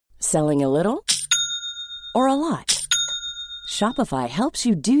Selling a little or a lot? Shopify helps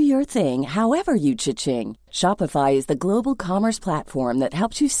you do your thing however you cha-ching. Shopify is the global commerce platform that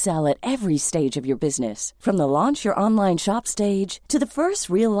helps you sell at every stage of your business. From the launch your online shop stage to the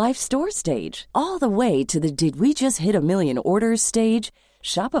first real-life store stage, all the way to the did we just hit a million orders stage.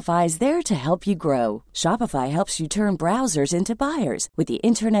 Shopify is there to help you grow. Shopify helps you turn browsers into buyers with the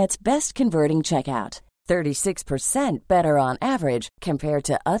internet's best converting checkout. 36% better on average compared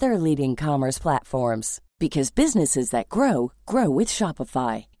to other leading commerce platforms. Because businesses that grow, grow with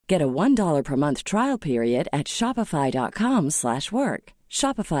Shopify. Get a $1 per month trial period at shopify.com/work.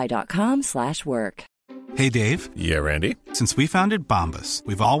 Shopify.com/work. Hey, Dave. Yeah, Randy. Since we founded Bombas,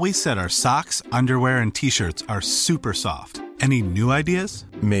 we've always said our socks, underwear, and T-shirts are super soft. Any new ideas?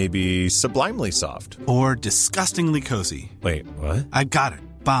 Maybe sublimely soft. Or disgustingly cozy. Wait, what? I got it.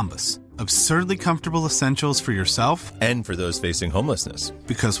 Bombas. Absurdly comfortable essentials for yourself and for those facing homelessness.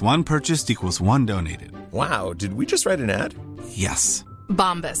 Because one purchased equals one donated. Wow, did we just write an ad? Yes.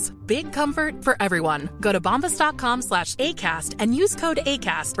 Bombas. Big comfort for everyone. Go to bombas.com/ACAST and use code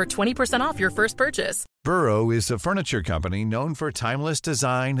ACAST for 20% off your first purchase. Burrow is a furniture company known for timeless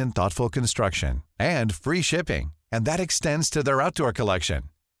design and thoughtful construction and free shipping. And that extends to their outdoor collection.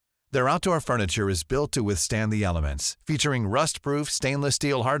 Their outdoor furniture is built to withstand the elements, featuring rust-proof stainless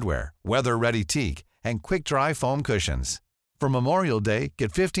steel hardware, weather-ready teak, and quick-dry foam cushions. For Memorial Day,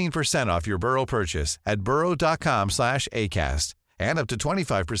 get 15% off your Burrow purchase at burrow.com/ACAST and up to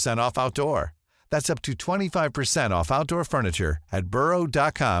 25% off outdoor. That's up to 25% off outdoor furniture at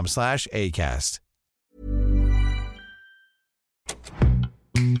burrow.com/ACAST.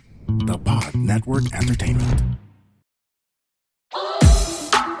 The Pod Network Entertainment.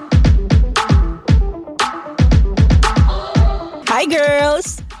 Hi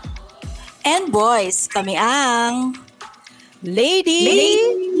girls! And boys, kami ang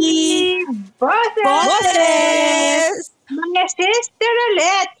Lady Bosses! Mga sister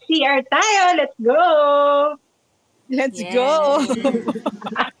ulit! CR tayo! Let's go! Let's go!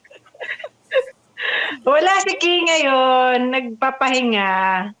 Wala si Kay ngayon. Nagpapahinga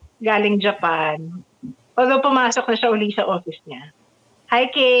galing Japan. Although pumasok na siya uli sa office niya. Hi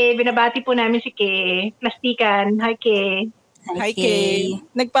Kay! Binabati po namin si Kay. Plastikan. Hi Kay! Hi, Kay.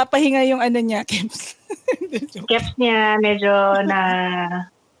 Nagpapahinga yung ano niya, Keps. Keps niya medyo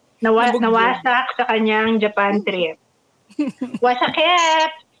nawasak sa kanyang Japan trip. Wasak,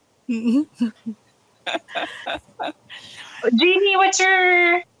 Keps! Jeannie, what's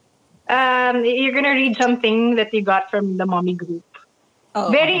your... you're gonna read something that you got from the mommy group.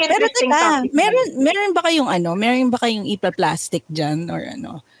 Oh. Very interesting topic. Meron ba kayong ipa-plastic dyan or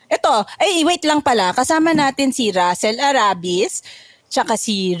ano? Ito, wait lang pala. Kasama natin si Russell Arabis, tsaka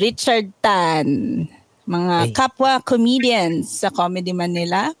si Richard Tan. Mga kapwa comedians sa Comedy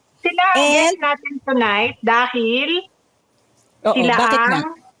Manila. Sila ang guest natin tonight dahil sila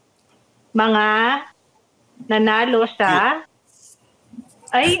ang mga nanalo sa...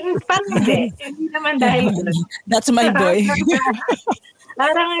 Ay, parang hindi. Hindi naman dahil... That's my boy.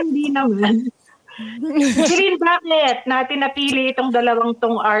 Parang hindi naman. Green, bakit natin napili itong dalawang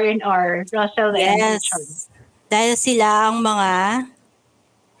tong R&R, Russell and Richard? Dahil sila ang mga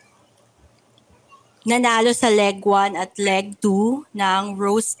nanalo sa leg 1 at leg 2 ng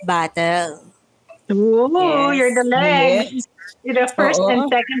roast battle. Ooh, you're the legs. You're the first and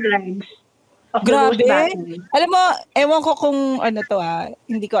second legs. Grabe. Alam mo, ewan ko kung ano to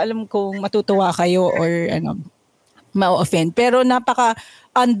hindi ko alam kung matutuwa kayo or ano, ma-offend. Pero napaka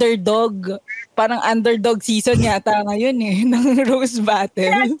underdog, parang underdog season yata ngayon ng roast battle.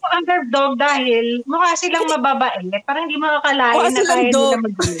 Kaya po underdog dahil mukha silang mababait. Parang hindi makakalain na kaya nila mag-do.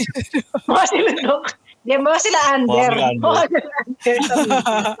 Mukha silang dog. Hindi, mukha sila under. Mukha sila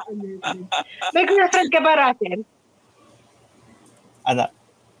under. May girlfriend ka ba, Russell? Ano?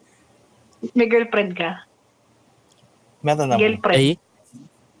 May girlfriend ka? Meron naman. Girlfriend.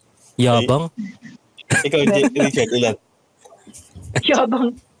 Yabang. Ikaw, Richard, ilan?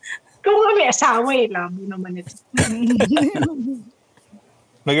 Yabang. Kung may asawa labo naman ito.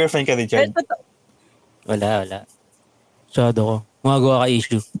 May girlfriend ka, Richard? Wala. Masyado ko. Gumagawa ka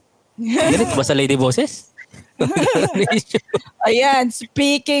issue. Ganito ba sa Lady Bosses? Ayan,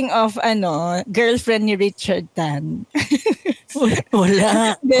 speaking of girlfriend ni Richard Tan.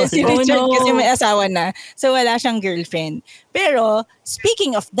 Wala. Si Richard kasi may asawa na. So wala siyang girlfriend. Pero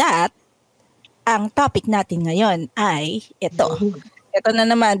speaking of that, ang topic natin ngayon ay ito. Ito na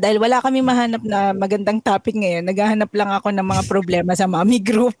naman, dahil wala kami mahanap na magandang topic ngayon, naghahanap lang ako ng mga problema sa mommy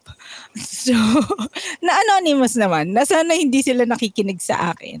group. So, na-anonymous naman, na sana hindi sila nakikinig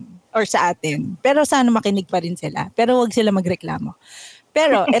sa akin or sa atin. Pero sana makinig pa rin sila. Pero wag sila magreklamo.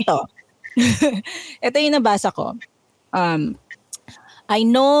 Pero ito. Ito yung nabasa ko. I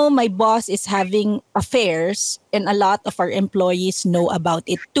know my boss is having affairs and a lot of our employees know about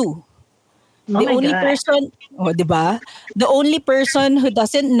it too. The only person, di ba? The only person who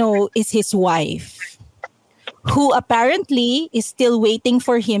doesn't know is his wife, who apparently is still waiting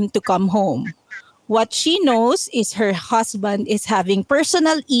for him to come home. What she knows is her husband is having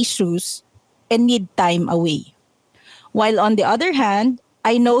personal issues and need time away. While on the other hand,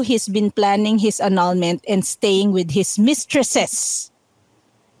 I know he's been planning his annulment and staying with his mistresses.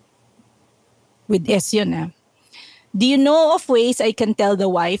 With S yun ah. Do you know of ways I can tell the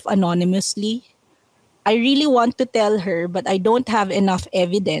wife anonymously? I really want to tell her, but I don't have enough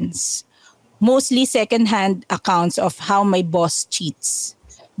evidence. Mostly second-hand accounts of how my boss cheats.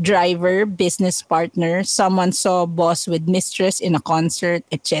 Driver, business partner, someone saw boss with mistress in a concert,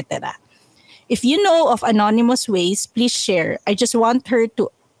 etc. If you know of anonymous ways, please share. I just want her to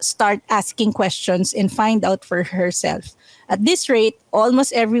start asking questions and find out for herself. At this rate,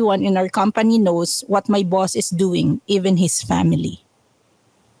 almost everyone in our company knows what my boss is doing, even his family.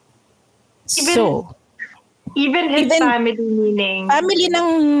 Even his family, meaning family ng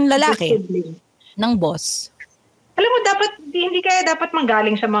lalaki, ng boss. Alam mo, hindi kaya dapat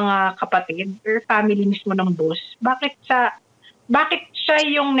manggaling sa mga kapatid or family mismo ng boss. Bakit siya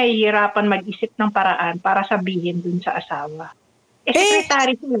yung nahihirapan mag-isip ng paraan para sabihin dun sa asawa?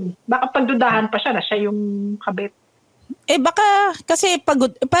 Secretary siya. Baka pagdudahan pa siya na siya yung kabit. Baka kasi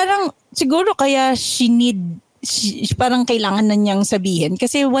pagod. Parang siguro kaya parang kailangan na niyang sabihin.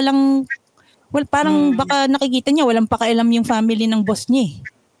 Kasi parang baka nakikita niya walang pakialam yung family ng boss niya.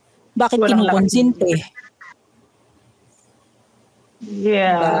 Bakit kinukonsinte?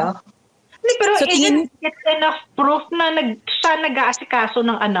 Yeah. Diba? Pero so, isn't it enough proof na siya nag-aasikaso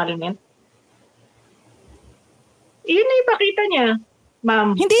ng annulment? Yun na yung pakita niya,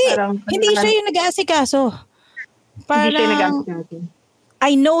 ma'am. Hindi siya yung nag-aasikaso. Parang, hindi siya nag-aasikaso.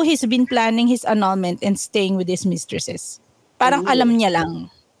 I know he's been planning his annulment and staying with his mistresses. Parang alam niya lang.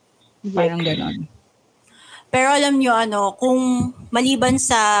 Parang ganon. Pero alam niyo kung maliban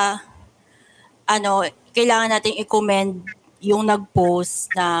sa kailangan nating i-commend yung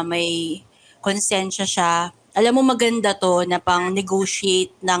nag-post na may konsensya siya. Alam mo maganda to na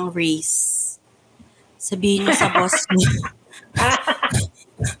pang-negotiate ng race. Sabihin niyo sa boss niyo.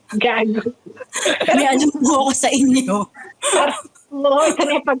 Gago. May alam mo ako sa inyo. Ito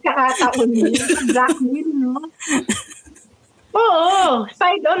na yung pagkakataon niyo. Blackmail, no? Oo,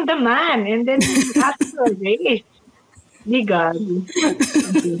 side on the man and then ask for a raise. Di gago.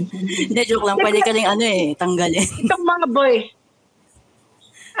 Hindi, joke lang. Pwede ka rin tanggalin. Itong mga boys,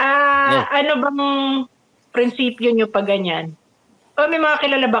 ano bang prinsipyo nyo pag ganyan? O may mga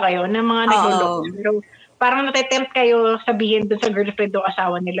kilala ba kayo na mga nagluloko? Pero parang natitempt kayo sabihin dun sa girlfriend o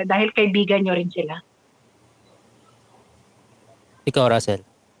asawa nila dahil kaibigan nyo rin sila? Ikaw, Russell.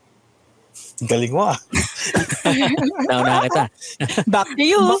 Galing mo Nauna kita. Back to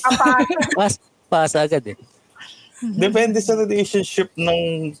you. Pasa agad eh. Depende sa relationship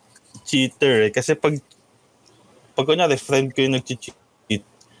ng cheater kasi pag kunyari friend ko yung nag-cheat,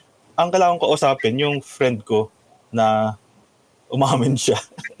 ang kailangan ko kausapin yung friend ko na umamin siya.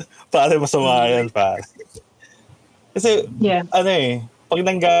 Pare, masama yan, pare. Kasi,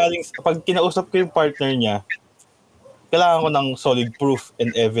 pag kinausap ko yung partner niya, kailangan ko ng solid proof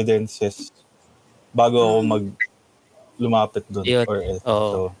and evidences bago ako lumapit doon.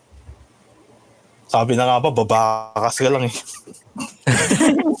 So, sabi na nga ba, babakas ka lang eh.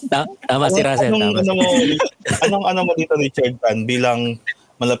 Tama si Russell. Anong mo dito, Richard Pan, bilang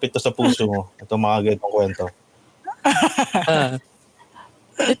malapit to sa puso mo, itong mga ganitong kwento?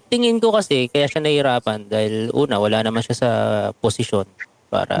 Tingin ko kasi, kaya siya nahihirapan dahil una, wala naman siya sa posisyon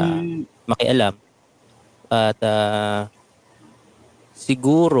para makialam. At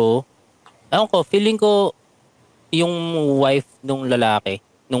siguro, feeling ko yung wife nung lalaki,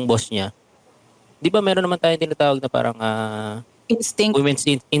 nung boss niya, di ba meron naman tayong tinatawag na parang instinct. Women's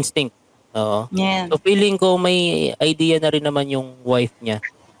instinct. Oo. Yeah. So feeling ko may idea na rin naman yung wife niya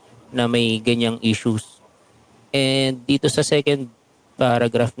na may ganyang issues. And dito sa second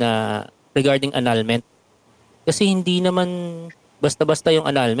paragraph na regarding annulment, kasi hindi naman basta-basta yung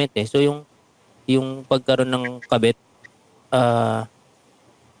annulment eh. So yung pagkaroon ng kabit,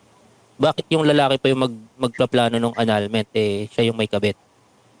 bakit yung lalaki pa yung magpaplano ng annulment eh, siya yung may kabit?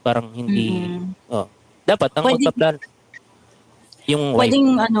 Parang hindi, dapat ang magpaplano yung wife.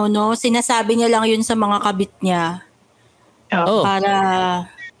 Pwedeng sinasabi niya lang yun sa mga kabit niya para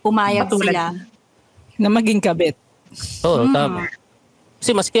pumayag sila. Na maging kabit. Oo, tama.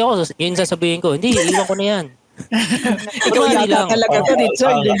 Kasi maski ako, yun sasabihin ko, hindi, iwan ko na yan. Ikaw yata talaga to,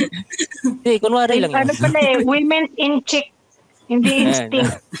 Richard. Hindi, kunwari lang. Ano pala women's in-chick. Hindi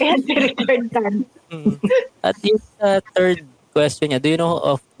instinct. Kaya si Richard Tan. At yung third question niya, do you know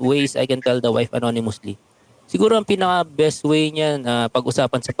of ways I can tell the wife anonymously? Siguro ang pinaka-best way niya na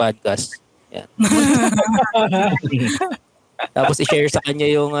pag-usapan sa podcast. Yan. Tapos i-share sa kanya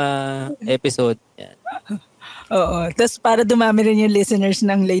yung episode. Yan. Oo. Tapos para dumami rin yung listeners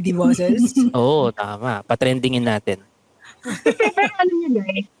ng Lady Bosses. Oo, tama. Patrendingin natin. Pero alam niyo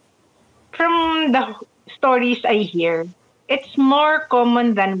guys, from the stories I hear, it's more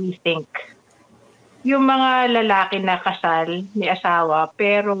common than we think. Yung mga lalaki na kasal, may asawa,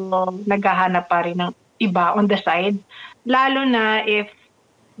 pero naghahanap pa rin ng iba on the side. Lalo na if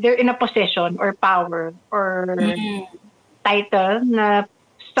they're in a position or power or title na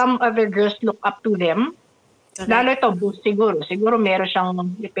some other girls look up to them. Okay. Lalo ito, siguro. Siguro meron siyang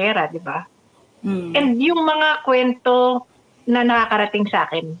pera, di ba? And yung mga kwento na nakakarating sa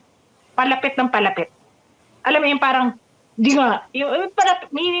akin, palapit ng palapit. Alam mo yung parang, di nga, yung palapit,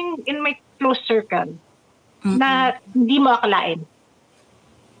 meaning in my close circle, na hindi mo akalain.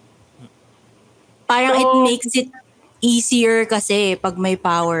 Parang it makes it easier kasi pag may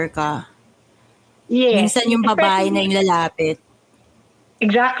power ka. Yes. Minsan yung babae na yung lalapit.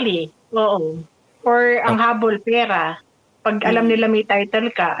 Exactly. Oo. Or ang habol pera. Pag alam nila may title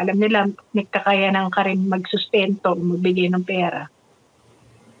ka, alam nila may kakayanan ka rin magsustento, magbigay ng pera.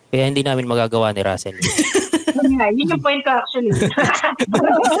 Kaya hindi namin magagawa ni Russell. Yun yung point ko actually.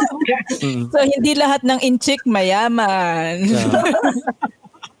 So hindi lahat ng in-chick mayaman.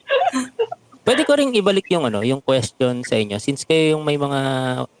 Pwede ko rin ibalik yung yung question sa inyo since kayo yung may mga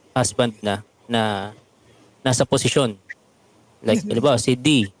husband na nasa posisyon. Like, di ba, si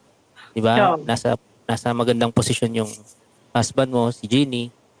D, di ba? Nasa magandang posisyon yung husband mo, si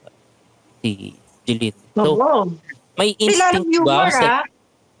Jeannie, si Jeline. So, may instinct ba sa...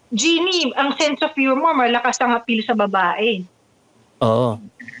 Jeannie, ang sense of humor, malakas ang appeal sa babae. Oo.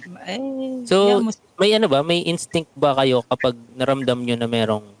 So, may instinct ba kayo kapag naramdam nyo na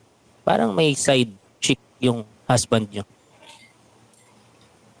merong parang may side chick yung husband nyo?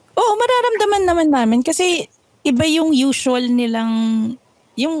 Oo, mararamdaman naman namin kasi iba yung usual nilang,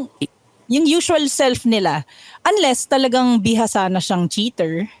 yung usual self nila. Unless talagang bihasa na siyang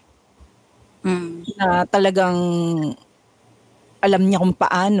cheater, na talagang alam niya kung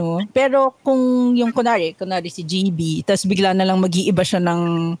paano. Pero kung yung kunwari si GB, tapos bigla na lang mag-iiba siya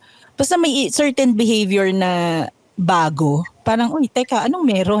ng, basta may certain behavior na bago. Parang, uy, teka, anong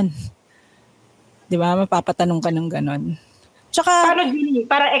meron? Di ba? Mapapatanong ka ng ganon. Tsaka,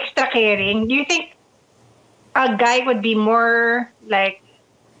 para extra caring, do you think a guy would be more like,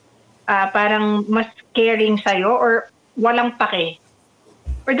 parang mas caring sa'yo or walang pake?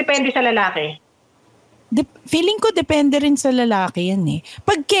 Or depende sa lalaki? Feeling ko depende rin sa lalaki yan eh.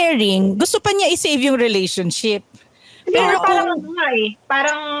 Pag caring, gusto pa niya i-save yung relationship. Pero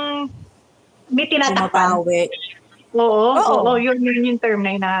parang may tinatakpan. Oo, yun yung term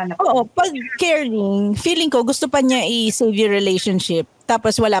na hinahanap. Oo, pag caring, feeling ko gusto pa niya i-save yung relationship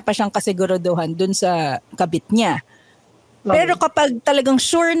tapos wala pa siyang kasiguraduhan dun sa kabit niya. Pero kapag talagang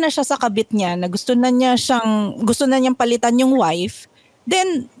sure na siya sa kabit niya na gusto na niyang palitan yung wife,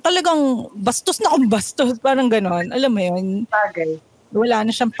 then talagang bastos na kung bastos, parang ganon. Alam mo yun? Bagay. Wala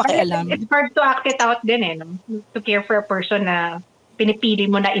na siyang pakialam. It's hard to act it out din no? To care for a person na pinipili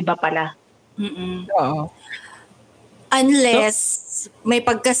mo na iba pala. Oo. Unless may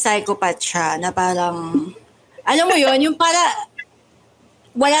pagka-psychopath siya na parang, alam mo yun, yung para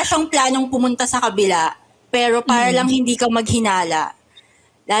wala siyang planong pumunta sa kabila, pero para lang hindi ka maghinala.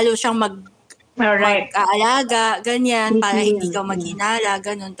 Lalo siyang mag-aalaga, ganyan, para hindi ka maghinala,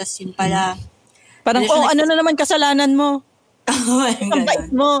 ganun. Tapos yun pala. Parang, ano na naman kasalanan mo? Ang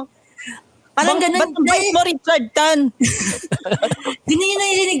bait mo. Parang ganun. Ba't ang bait mo, Richard Tan? Ganyan yung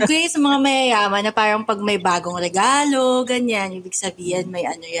narinig ko sa mga mayayaman na parang pag may bagong regalo, ganyan, ibig sabihin may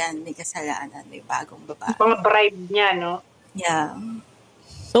may kasalanan, may bagong babae. Mga bribe niya, no? Yeah.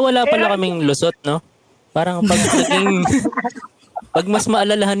 So wala pala kaming lusot, no? Parang pag mas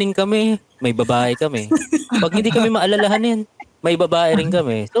maalalahanin kami, may babae kami. Pag hindi kami maalalahanin, may babae rin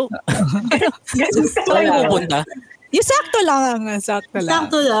kami. So, saan pupunta? Yung sakto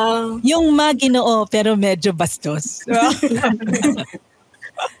lang. Yung maginoo pero medyo bastos.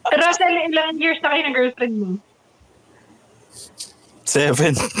 Russell, ilang years na kayo ng girlfriend mo?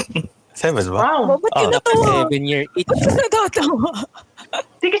 7. 7 ba? Wow. Ba't ka natawa? 7 year each. Ba't ka natatawa?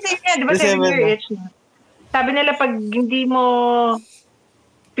 Sige, di ba 7 year each na? Sabi nila pag hindi mo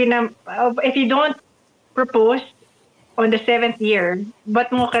if you don't propose on the 7th year,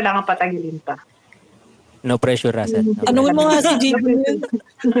 ba't mo kailangan patagilin pa? No pressure, Russell. No Tanungin mo nga si JB.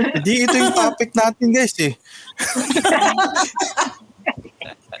 Hindi, ito yung topic natin, guys, eh.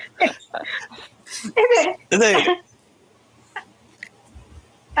 Hindi.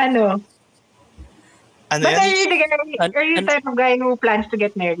 Ano? Ano But yan? are you the type of guy who plans to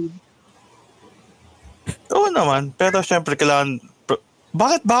get married? Oo naman. Pero syempre, kailangan...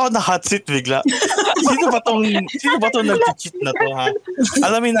 Bakit ba ako na hot seat bigla? Sino ba tong nag-cheat na to, ha?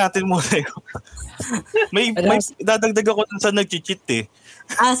 Alamin natin muna yun. May dadagdag ako dun sa nag-cheat, eh.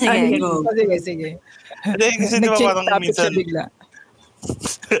 Sige, go. Sige. Hindi, kasi di ba parang minsan... bigla.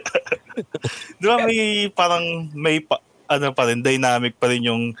 Di ba may pa rin, dynamic pa rin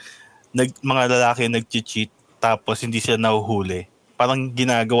yung mga lalaki nag-cheat tapos hindi sila nahuhuli. Parang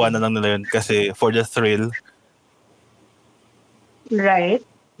ginagawa na lang nila yun kasi for the thrill. Right.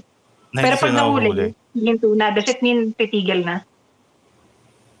 Na Pero hindi pag sila nahuli, hinto na. Does it mean titigil na?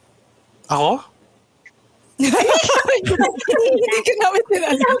 Ako? Hindi ka namin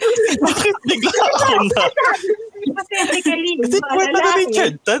tinanong. Bakit bigla ako na? Hypothetically, Kasi kwento na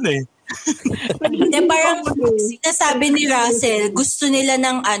Richard Tan eh. Hindi, parang sinasabi ni Russell, gusto nila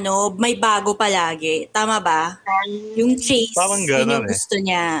ng may bago palagi. Tama ba? Yung chase, Parang yun ganun yung gusto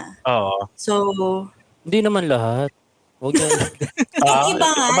niya. Oo. So, Hindi naman lahat. Huwag na. yung iba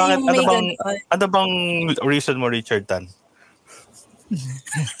nga, bakit, yung may ganun. ano bang reason mo, Richard Tan?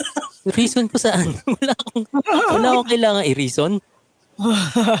 Reason ko saan? Wala akong kailangan i-reason.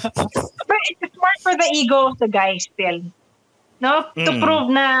 But it's more for the ego of the guy still. No? To prove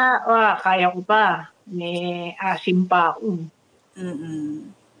na, kaya ko pa. May asim pa ako.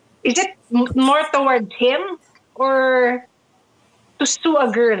 Is it more towards him or to sue a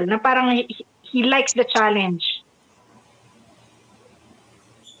girl na parang he likes the challenge?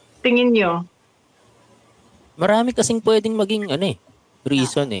 Tingin nyo? Marami kasing pwedeng maging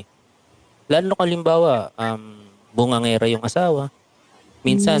reason eh. Lalo kalimbawa, bungangera yung asawa.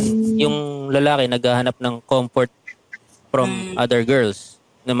 Minsan, yung lalaki naghahanap ng comfort from other girls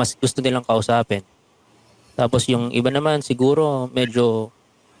na mas gusto nilang kausapin. Tapos yung iba naman siguro medyo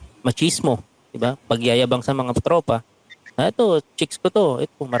machismo, di ba? Pagyayabang sa mga tropa. Ito, chicks ko to.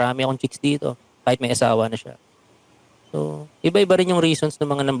 Ito, marami akong chicks dito. Kahit may asawa na siya. So, iba-iba rin yung reasons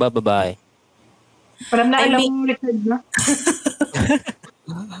ng mga nambababae. Parang naalam mo Richard, no?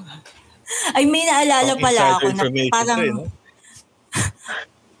 Ay, may naalala pala ako na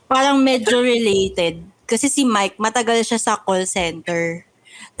parang medyo related. Kasi si Mike, matagal siya sa call center.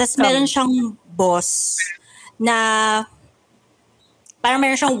 Tapos meron siyang boss na parang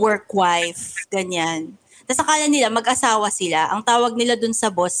meron siyang work wife, ganyan. Tapos akala nila mag-asawa sila. Ang tawag nila dun sa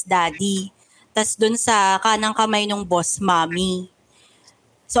boss, daddy. Tapos dun sa kanang kamay ng boss, mommy.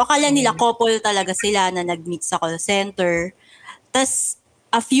 So akala nila couple talaga sila na nag-meet sa call center. Tapos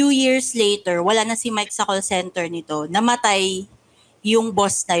a few years later, wala na si Mike sa call center nito. Namatay yung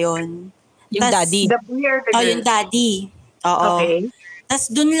boss na yon. Yung daddy. Yung daddy. Oo. Okay. Tapos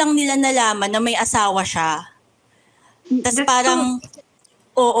dun lang nila nalaman na may asawa siya. Tapos parang,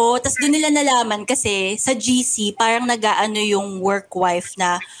 tapos dun nila nalaman kasi sa GC, parang nag-aano yung work wife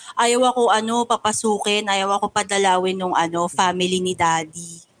na ayaw ako papasukin, ayaw ako padalawin nung family ni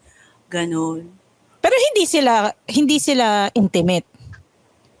daddy. Ganon. Pero hindi sila intimate.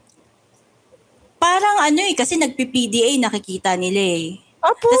 Parang kasi nagpi-PDA nakikita nila eh.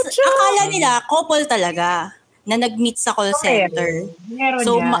 Tapos akala nila couple talaga na nag-meet sa call center. Meron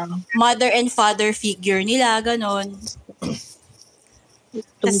So yan. mother and father figure nila, ganon.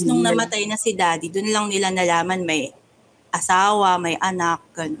 Tapos nung namatay na si daddy, dun lang nila nalaman may asawa, may anak,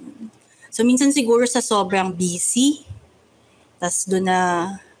 ganon. So minsan siguro sa sobrang busy, tapos dun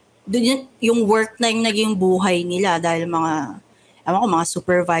yung work na yung naging buhay nila dahil mga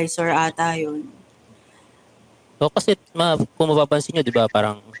supervisor ata yun. So kasi kung mapapansin nyo, di ba,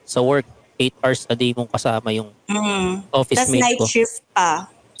 parang sa work, 8 hours a day mong kasama yung office Tas mate night ko. shift pa.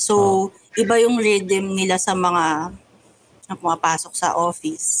 So, iba yung rhythm nila sa mga na pumapasok sa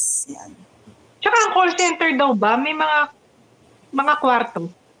office. Yan. Tsaka ang call center daw ba, may mga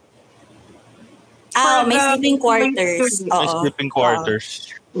kwarto? May sleeping quarters. May sleeping quarters.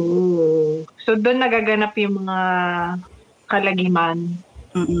 So, doon nagaganap yung mga kalagiman.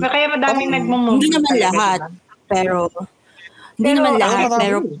 Kaya madaming nagmumove. Hindi naman lahat. Pero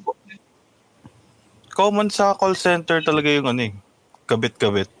Common sa call center talaga yung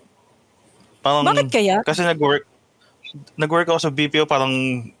kabit-kabit. Parang, bakit kaya? Kasi nag-work ako sa BPO, parang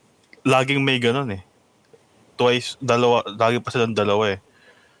laging may ganun eh. Lagi pa silang dalawa eh.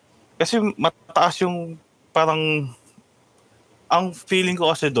 Kasi mataas yung parang, ang feeling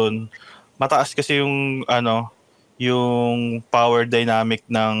ko kasi doon, mataas kasi yung yung power dynamic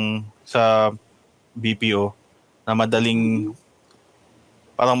sa BPO na madaling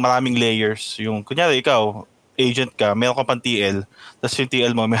parang maraming layers. Yung kunyari ikaw, agent ka, meron ka pang TL, tapos yung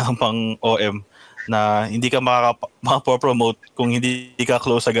TL mo meron pang OM na hindi ka makapromote kung hindi ka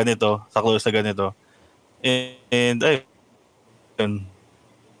close sa ganito, And ayun.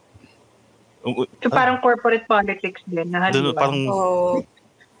 So parang corporate politics din na Doon, parang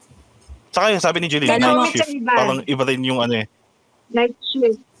Saka yung sabi ni Julie, night shift. Parang iba rin yung night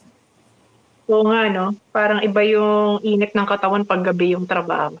shift. Oo nga, no? Parang iba yung init ng katawan pag gabi yung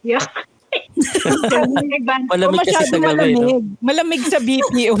trabaho. Yeah. Malamig kasi sa gabi, no? Malamig sa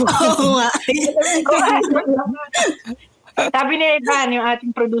BPO. Oo nga. Sabi ni Ivan, yung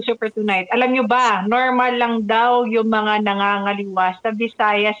ating producer for tonight, alam nyo ba, normal lang daw yung mga nangangaliwa sa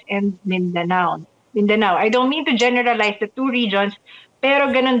Visayas and Mindanao. I don't mean to generalize the two regions,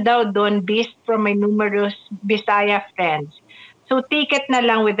 pero ganun daw doon based from my numerous Visaya friends. So take it na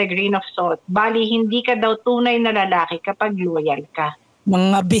lang with a grain of salt. Bali, hindi ka daw tunay na lalaki kapag loyal ka.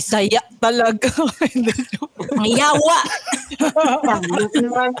 Mga Bisaya talaga. Ang yawa.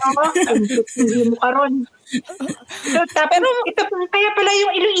 Hindi mo karon. So, pero ito kaya pala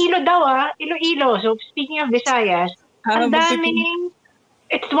yung Iloilo daw Iloilo. So speaking of Visayas, ang daming,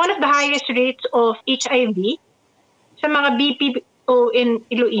 it's one of the highest rates of HIV sa mga BPO in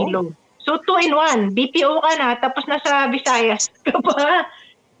Iloilo. So 2-in-1, BPO ka na tapos nasa Visayas ka pa.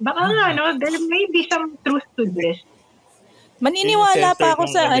 Baka nga, no? There may be some truth to this. Maniniwala pa ako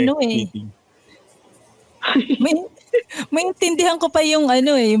sa may intindihan ko pa yung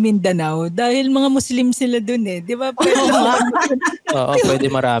yung Mindanao dahil mga Muslim sila dun eh. Di ba? Oo, pwede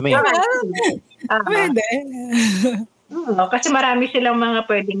marami. Pwede. Kasi marami silang mga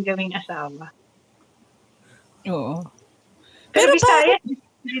pwedeng gawing asawa. Oo. Pero Bisaya,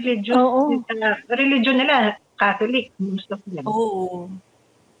 religion nila, Catholic, most of them. Oo.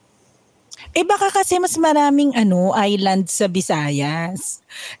 Baka kasi mas maraming island sa Visayas.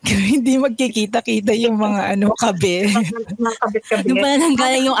 Kaya hindi magkikita-kita yung mga kabe. Mga kabit-kabit. Yung pala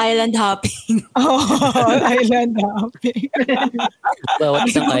nanggaling yung island hopping. Island hopping. Bawat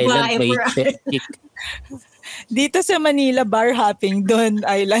isang island may chick. Dito sa Manila, bar hopping. Doon,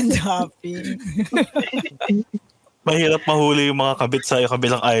 island hopping. Mahirap mahuli yung mga kabit sa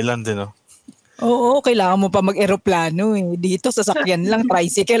kabilang island, no? Oo, kailangan mo pa mag-eroplano eh. Dito, sasakyan lang,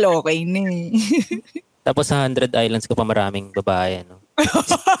 tricycle, okay na eh. Tapos sa 100 islands ko pa maraming babae, no?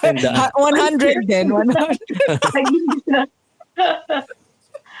 100 din, 100.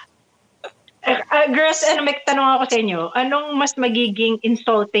 Girls, may tanong ako sa inyo. Anong mas magiging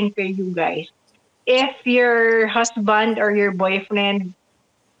insulting for you guys? If your husband or your boyfriend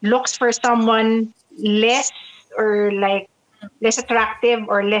looks for someone less or like less attractive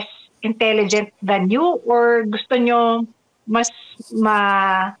or less intelligent than you, or gusto nyo mas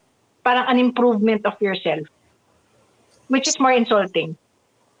parang an improvement of yourself? Which is more insulting?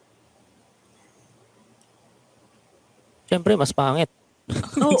 Siyempre, mas pangit.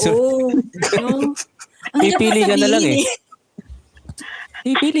 Oo. Pipili ka na lang eh.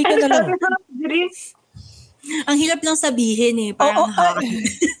 Pipili ka na lang. Ang hirap lang sabihin eh. Parang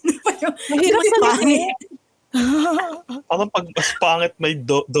Mahirap sabihin. Parang pag mas pangit, may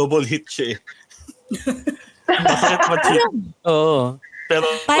double hit siya eh. Bakit ma-cheat? Oo. Pero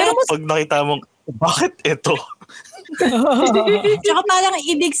pag nakita mong, bakit ito? Tsaka parang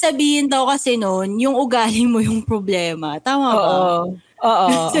ibig sabihin daw kasi noon, yung ugali mo yung problema. Tama ba?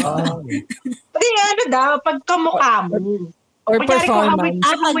 Oo. Pati daw, pagkamukha mo. Or performance.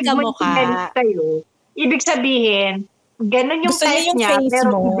 Pagkamukha. Ibig sabihin, ganun yung type niya,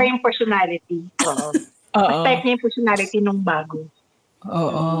 pero iba yung personality. Mas type niya yung personality nung bago.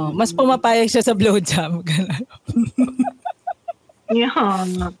 Oo. Mas pumapayag siya sa blowjob.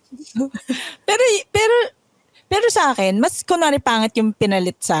 Yeah. Pero sa akin, mas kunwari pangit yung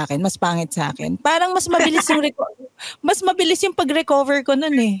pinalit sa akin, mas pangit sa akin. Parang mas mabilis yung mas mabilis yung pag-recover ko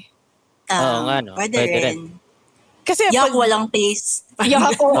nun eh. Oo nga, no? Pwede rin. Kasi walang taste.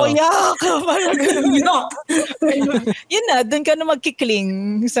 Yak. Parang yak. Yun na, doon ka na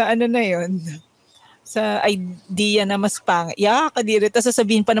magkikling sa na yun. Sa idea na mas pangit. Kadiri. Tapos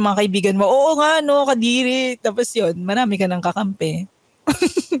sasabihin pa ng mga kaibigan mo, oo nga, no, kadiri. Tapos yun, marami ka ng kakampi.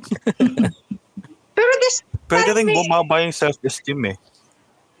 Pero pwede rin bumaba yung self-esteem eh.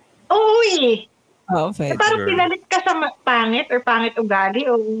 Oo eh. Pwede. Parang pinalit ka sa pangit or pangit ugali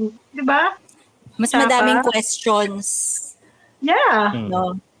o, di ba? Mas madaming questions. Yeah.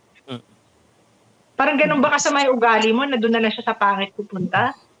 No? Parang ganun ba kasama yung ugali mo na doon na lang siya sa pangit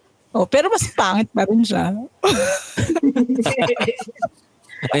pupunta? Pero mas pangit pa rin siya.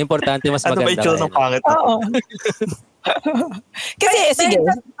 Ang importante, mas maganda. Ano ba yung ng pangit? Oo. Kasi, sige.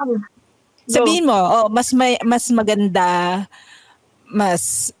 Sabihin mo, mas maganda,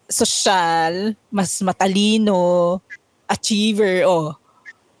 mas social, mas matalino, achiever,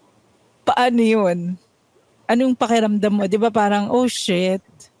 paano yun? Anong pakiramdam mo? Di ba parang, oh shit,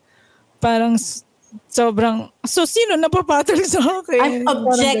 parang sobrang, so sino napapatol sa akin? I'm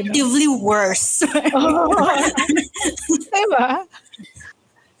objectively worse. Diba?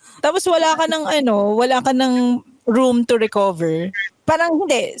 Tapos wala ka ng room to recover. Parang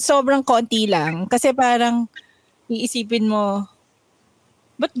hindi, sobrang konti lang. Kasi parang iisipin mo,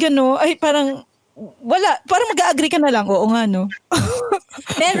 ba't gano? Ay, parang wala. Parang mag-agree ka na lang. Oo nga, no?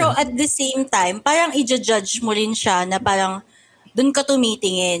 Pero at the same time, parang i-judge mo rin siya na parang dun ka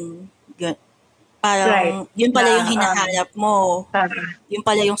tumitingin. Parang yun pala yung hinahanap mo. Yun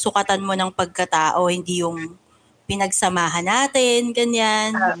pala yung sukatan mo ng pagkatao, hindi yung pinagsamahan natin,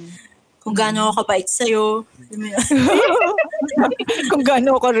 ganyan. Kung gaano ako kabait sa'yo. Kung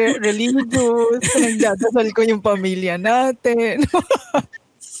gaano ako religious, nagdadasal ko yung pamilya natin.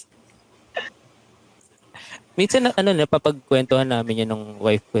 Minsan, napapagkwentuhan namin yun ng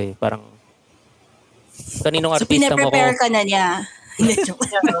wife ko eh. Parang, kaninong artista mo ko? So, pinaprepare ka na niya.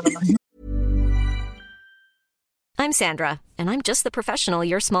 I'm Sandra, and I'm just the professional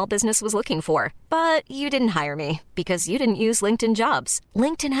your small business was looking for. But you didn't hire me because you didn't use LinkedIn Jobs.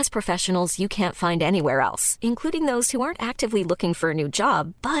 LinkedIn has professionals you can't find anywhere else, including those who aren't actively looking for a new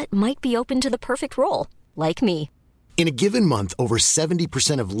job, but might be open to the perfect role, like me. In a given month, over 70%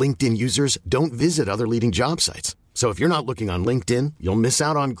 of LinkedIn users don't visit other leading job sites. So if you're not looking on LinkedIn, you'll miss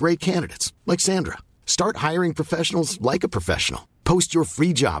out on great candidates like Sandra. Start hiring professionals like a professional. Post your free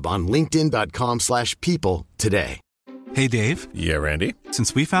job on linkedin.com/people today. Hey, Dave. Yeah, Randy.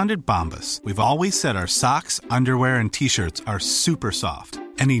 Since we founded Bombas, we've always said our socks, underwear, and T-shirts are super soft.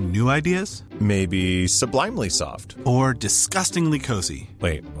 Any new ideas? Maybe sublimely soft. Or disgustingly cozy.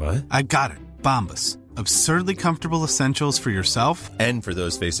 Wait, what? I got it. Bombas. Absurdly comfortable essentials for yourself and for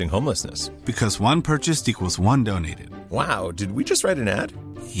those facing homelessness. Because one purchased equals one donated. Wow, did we just write an ad?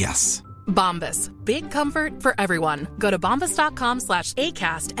 Yes. Bombas. Big comfort for everyone. Go to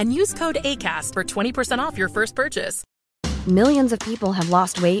bombas.com/ACAST and use code ACAST for 20% off your first purchase. Millions of people have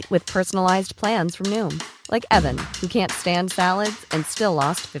lost weight with personalized plans from Noom. Like Evan, who can't stand salads and still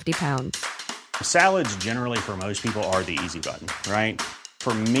lost 50 pounds. Salads generally for most people are the easy button, right?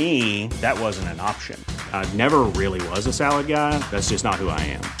 For me, that wasn't an option. I never really was a salad guy. That's just not who I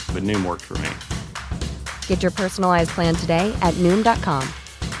am. But Noom worked for me. Get your personalized plan today at Noom.com.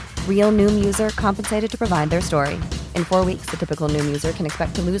 Real Noom user compensated to provide their story. In 4 weeks, the typical Noom user can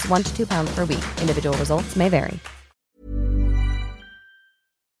expect to lose 1 to 2 pounds per week. Individual results may vary.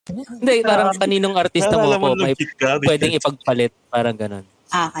 Hindi, parang kaninong artista mo ko may pwedeng ipagpalit. Parang ganun.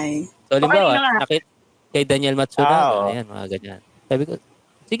 Okay. So, halimbawa, kay Daniel Matsunaga, ayan, mga ganyan. Sabi ko,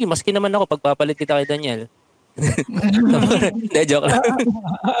 sige, maski naman ako, pagpapalit kita kay Daniel. Hindi, joke lang.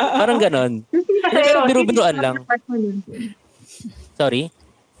 Parang ganun. Biro-biroan lang. Sorry?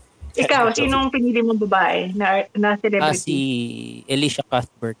 Ikaw, sinong pinili mong babae na celebrity? Si Alicia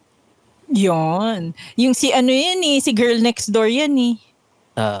Cuthbert. Yun. Yung si si Girl Next Door yan eh.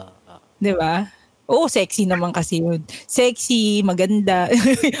 Di ba? Oo, sexy naman kasi yun. Sexy, maganda.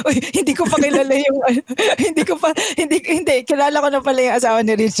 Uy, hindi ko pa kilala yung hindi kilala ko na pala yung asawa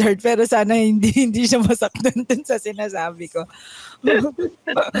ni Richard, pero sana hindi siya masaktan dun sa sinasabi ko.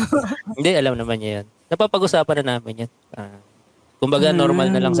 Hindi, alam naman niya yan. Napapag-usapan na namin yan. Kumbaga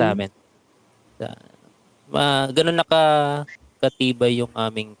normal na lang sa amin. Ganun katibay yung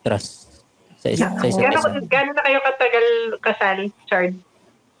aming trust sa isa't isa. Gano'n na kayo katagal kasal, Chard?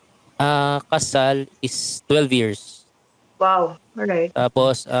 Kasal is 12 years. Wow, alright.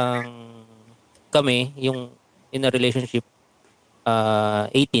 Tapos, kami, yung in a relationship,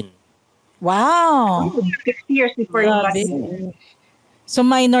 18. Wow! 6 years before you got it. So,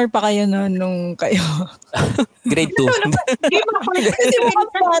 minor pa kayo nung kayo? Grade 2. Kasi mga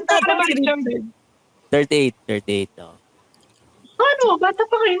bata pa si Richard. 38. Ano? Bata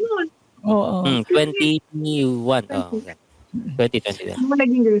pa kayo nun? Oo. 21. 2020. Ano mo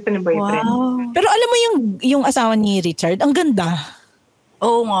naging girlfriend ng boyfriend? Wow. Pero alam mo yung asawa ni Richard, ang ganda.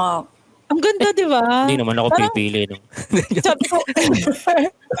 Oo nga. Ang ganda, di ba? Hindi naman ako pipili. No? Sabi ko,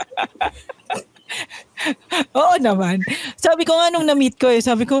 oo naman. Sabi ko nga nung na-meet ko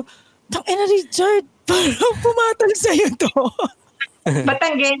sabi ko, tangina Richard, parang pumatol sa'yo to.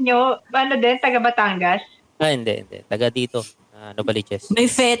 Batanggenyo, din, taga Batangas? Hindi. Taga dito, Novaliches. May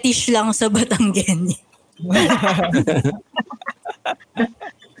fetish lang sa Batanggenyo.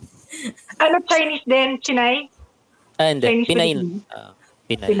 Ano, Chinese din? Chinay? Hindi. Pinay.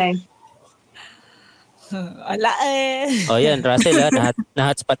 Pinay. Ala Oh, yan, Russell,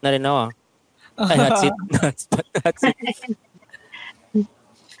 na-hotspot na rin ako. That's it. That's it.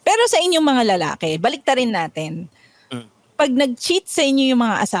 Pero sa inyong mga lalaki, baliktarin natin. Pag nag-cheat sa inyo yung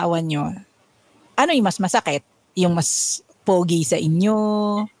mga asawa nyo, ano yung mas masakit? Yung mas pogi sa inyo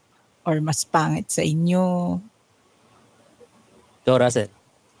or mas pangit sa inyo? Russell.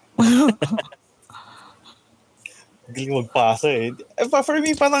 Hindi magpasa eh. For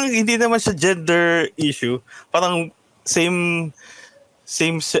me, parang hindi naman siya gender issue. Parang same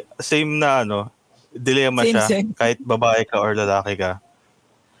na dilemma Same, siya. same. Kahit babae ka or lalaki ka.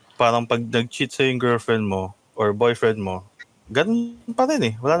 Parang pag nag-cheat sa yung girlfriend mo or boyfriend mo, ganun pa rin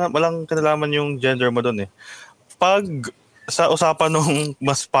eh. Walang kinalaman yung gender mo dun eh. Pag sa usapan nung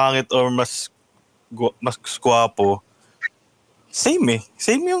mas pangit or mas gwapo, same eh.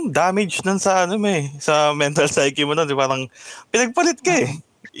 Same yung damage nun sa sa mental psyche mo nun. Parang pinagpalit ka eh.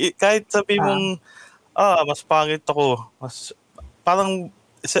 Kahit sabi mong, mas pangit ako. Parang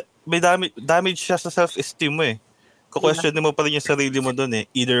may damage siya sa self-esteem mo eh. Kukwestiyon mo pa rin yung sarili mo dun eh.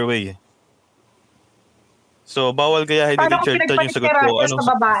 Either way eh. So, bawal gayahin ni Richard Tan yung sagot ko. Paano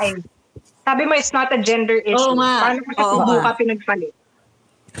sa babae? Sabi mo, it's not a gender issue. Oo nga. Paano ko sa tubo ka pinagpalit?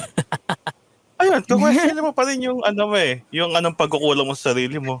 Ayun, kukwestiyon mo pa rin yung yung anong pagkukulang mo sa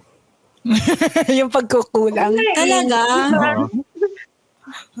sarili mo. Yung pagkukulang. Talaga?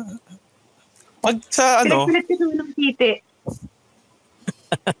 Pag sa Pinagpalit ko ng titi.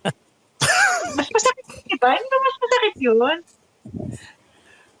 Mas masakit yun, ba? Hindi ba mas masakit yun?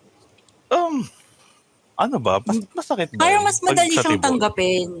 Ano ba? Masakit ba? Parang mas madali Pag sa siyang tibo?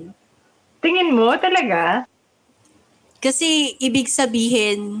 tanggapin. Tingin mo, talaga? Kasi ibig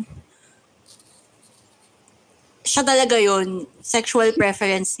sabihin, siya talaga yun. Sexual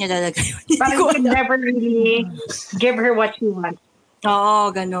preference niya talaga yun. Parang you can never really give her what she wants. Oo,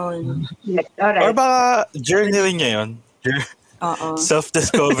 ganun. Yes, alright. Or baka journey rin niya yun? Oo.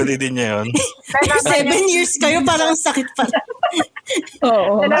 Self-discovery din niya yun? 7 years kayo, parang sakit pa.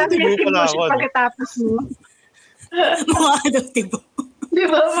 Oo. Tibo pala ako. Pagkatapos mo. Mga tibo. Di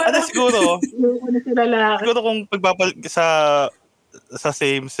ba? Siguro, Sila lang. siguro kung pagpapalit ka sa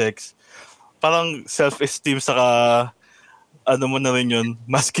same sex, parang self-esteem saka mo na rin yun,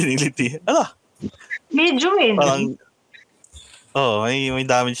 masculinity. Medyo eh. Parang, may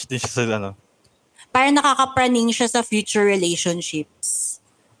damage din siya sa Parang nakakapraning siya sa future relationships.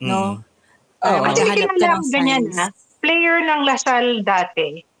 No? Kasi Maghahanap ka ng ganyan signs. player ng Lasal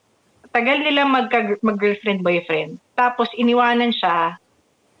dati, tagal nila mag-girlfriend-boyfriend. Tapos iniwanan siya,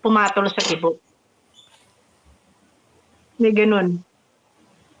 pumatol sa tibo. May ganun.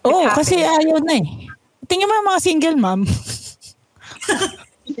 Kasi ayaw na eh. Tingnan mo yung mga single mom.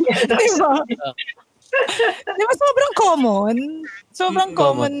 Diba? Diba sobrang common? Sobrang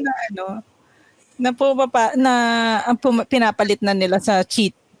common na pinapalit na nila sa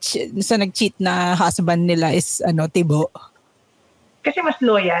sa nag-cheat na husband nila is tibo. Kasi mas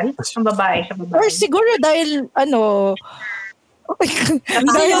loyal ang babae sa babae. Or siguro dahil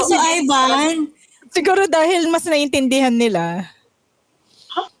Dahil si Ivan. Siguro dahil mas naiintindihan nila.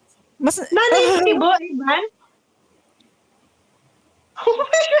 Mas nanay yung tibo, Ivan?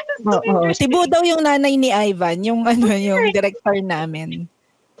 Oo. Tibo daw yung nanay ni Ivan, yung yung director namin.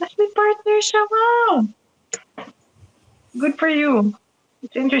 Mas may partner siya, wow. Good for you.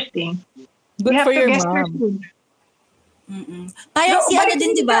 It's interesting. Good for your mom. Parang si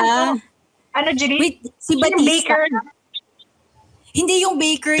din, di ba? Ano, Judy? Wait, si Batista. Baker. Hindi yung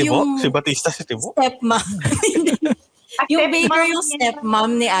Baker, Tibo? yung Si Batista si Tibo? stepmom. Yung Baker yung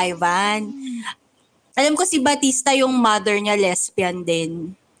stepmom ni Ivan. Alam ko si Batista yung mother niya lesbian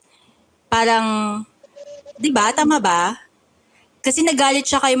din. Parang, di ba? Tama ba? Kasi nagalit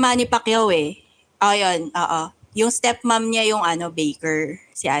siya kay Manny Pacquiao eh. Yun. Oo. Yung stepmom niya yung Baker,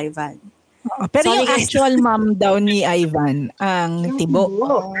 si Ivan. Pero Sorry, yung guys. actual mom daw ni Ivan, ang tibo.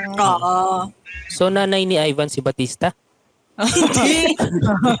 Oo. So, nanay ni Ivan si Batista? Hindi.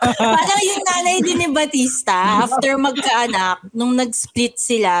 Parang yung nanay din ni Batista, after magkaanak, nung nag-split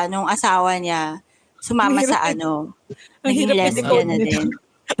sila, nung asawa niya, sumama sa naging lesbian na din.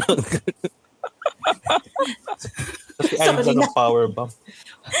 Kasi Ivan ng power bomb.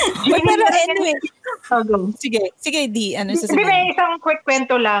 Pero anyway, sige D, ano Hindi, sasabihin? may isang quick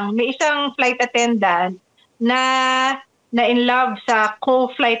kwento lang. May isang flight attendant na in love sa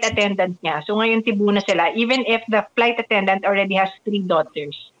co-flight attendant niya. So ngayon tibo na sila, even if the flight attendant already has 3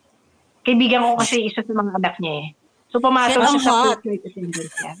 daughters. Kaibigan ko kasi isa sa mga anak niya eh. So pumasok Shit, siya ang sa hot. co-flight attendant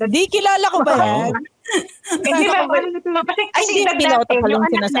niya. Di, kilala ko ba yan? Hindi ba? Kasi hindi, that piloto time, pa lang yung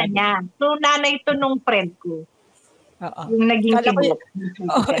anak na sinasabi. niya. So nanay to nung friend ko. Oo. Yung naging Kala ko tibo.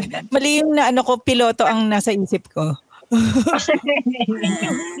 Mali yung piloto ang nasa isip ko.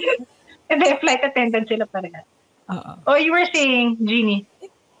 And then, flight attendant sila pareha. Oh, you were saying, Jeannie?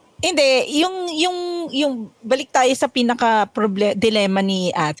 Hindi, yung balik tayo sa dilemma ni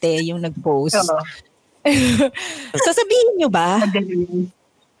ate, yung nag-post. Sasabihin nyo ba?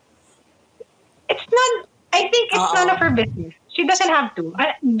 It's not, I think it's none of her business. She doesn't have to.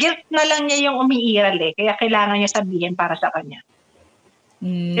 Guilt na lang niya yung umiiral kaya kailangan niya sabihin para sa kanya.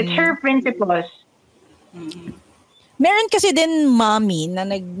 It's her principles. Meron kasi din mommy na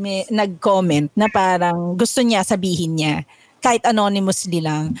nag-comment na parang gusto niya sabihin niya kahit anonymously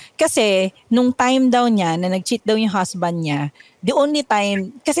lang. Kasi nung time daw niya na nag-cheat daw yung husband niya, the only time,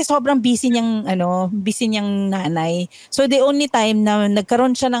 kasi sobrang busy niyang nanay. So the only time na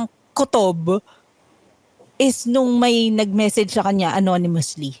nagkaroon siya ng kutob is nung may nag-message sa kanya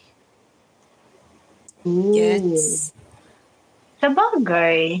anonymously. Yes.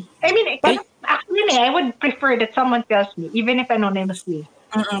 Sabagay. I mean, actually, I would prefer that someone tells me, even if anonymously.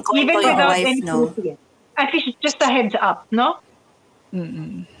 Even without any proof. At least just a heads up, no?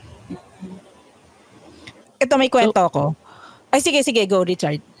 Ito may kwento ko. Ay, sige, go,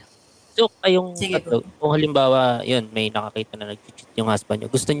 Richard. So, kayong tatlo, kung halimbawa, yun, may nakakita na nag-cheat yung husband nyo,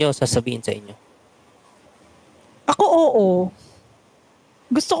 gusto nyo sasabihin sa inyo? Ako, oo.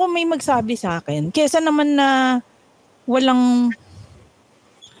 Gusto ko may magsabi sa akin. Kesa naman na walang...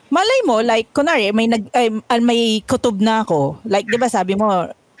 Malay mo, like, kunwari, may kutob na ako. Like, di ba sabi mo,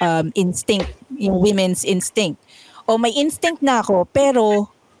 instinct, yung women's instinct. O may instinct na ako,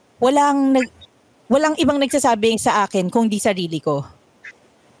 pero walang ibang nagsasabi sa akin kung di sarili ko.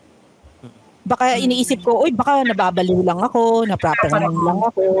 Baka iniisip ko, baka nababaliw lang ako, napraparangan lang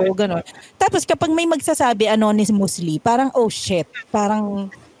ako, gano'n. Tapos kapag may magsasabi anonymously, parang oh shit, parang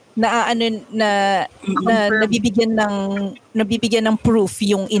nabibigyan ng proof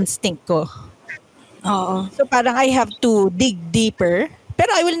yung instinct ko. Oo. So parang I have to dig deeper,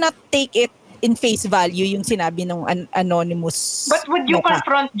 pero I will not take it in face value yung sinabi ng anonymous. But would you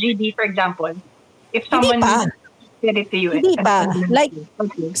confront GD, for example? If someone said it to you? Hindi pa. Like,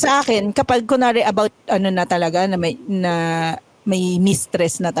 sa akin, kapag kunwari about na talaga, na may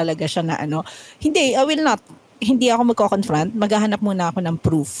mistress na talaga siya na hindi, I will not. Hindi ako magko-confront. Maghahanap muna ako ng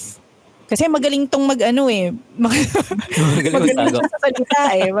proof. Kasi magaling tong magaling siya sa salita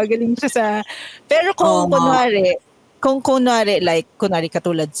Magaling siya sa... Pero kung kunwari, like,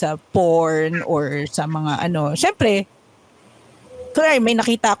 katulad sa porn or sa mga syempre, kunwari may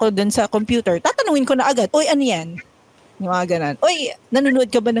nakita ko dun sa computer, tatanungin ko na agad, ano yan? Yung mga ganon.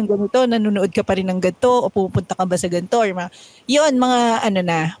 Nanonood ka ba ng ganito? Nanonood ka pa rin ng ganito? O pupunta ka ba sa ganito? Or yun,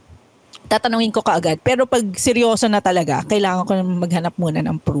 mga tatanungin ko kaagad. Pero pag seryoso na talaga, kailangan ko maghanap muna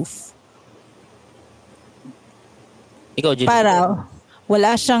ng proof. Ikaw, Jenny. Para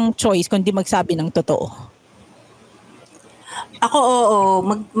wala siyang choice kundi magsabi ng totoo. Ako,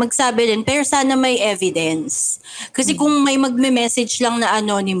 magsabi din. Pero sana may evidence. Kasi kung may magme-message lang na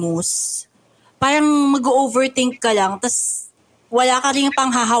anonymous, parang mag-overthink ka lang, tas wala ka rin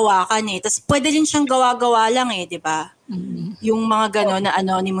pang hahawakan Tas pwede rin siyang gawa-gawa lang di ba? Yung mga gano'n na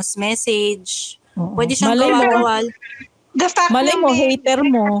anonymous message. Pwede siyang gawa-gawa. Malay mo, hater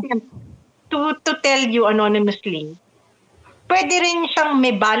mo. To tell you anonymously, pwede rin siyang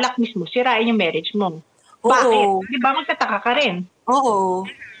may balak mismo, sirain yung marriage mo. Bakit? Di ba magtataka ka rin? Oo.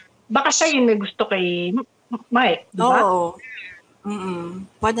 Baka siya yung may gusto kay Mike, di ba? Oo.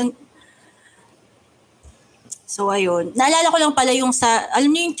 So, ayun. Naalala ko lang pala yung alam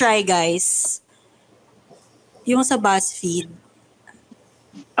niyo yung Try Guys? Yung sa BuzzFeed.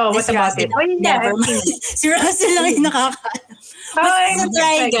 What about it? Never mind. Si Russell lang yung yung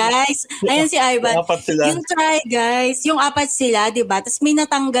Try Guys. Ayun si Ivan. Yung Try Guys, yung 4 sila, diba? Tapos may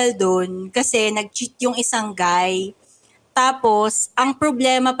natanggal dun kasi nag-cheat yung isang guy. Tapos, ang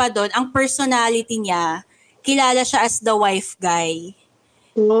problema pa dun, ang personality niya, kilala siya as the wife guy.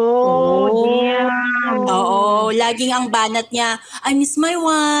 Damn. Oo, laging ang banat niya, I miss my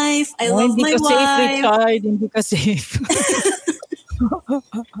wife, I love my wife. Safe, Richard. Hindi ka safe.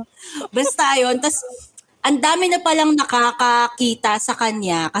 Basta yun. Tapos, ang dami na palang nakakakita sa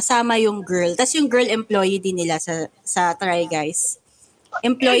kanya kasama yung girl. Tapos yung girl employee din nila sa Try Guys.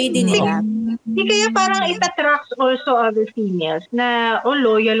 Employee din nila. Hindi kaya parang it attracts also other females na,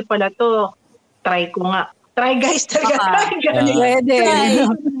 loyal pala to. Try ko nga. Try Guys talaga. Try Guys. Pwede.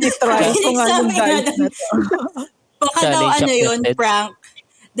 Try ko nga yung guys na to. Baka daw yun, prank.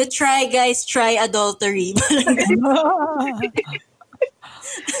 The Try Guys try adultery.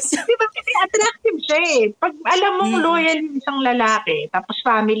 Diba kasi attractive siya Pag alam mong loyal yung isang lalaki, tapos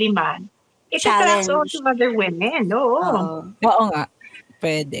family man, it attracts also other women, Oo nga.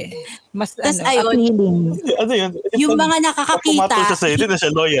 Pwede. Mas appealing. Yun? Yung mga nakakakita. Pumatol siya sa'yo, hindi na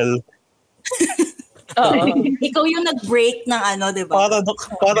siya loyal. Oo. Ikaw yung nag-break ng di ba?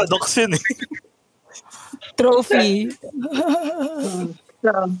 Paradox yun eh. Trophy.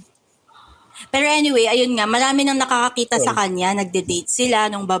 Pero anyway, ayun nga, marami nang nakakakita sa kanya, nagde-date sila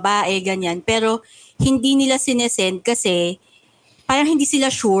nung babae, ganyan. Pero hindi nila sinesend kasi parang hindi sila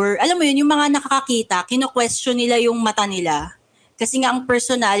sure. Alam mo yun, yung mga nakakakita, kino-question nila yung mata nila. Kasi nga ang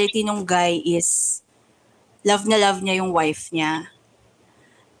personality ng guy is love na love niya yung wife niya.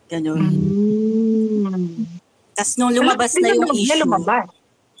 Ganun. Tapos nung lumabas na yung issue.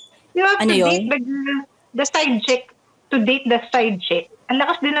 You have Ano to yun? date the side chick. To date the side chick. Ang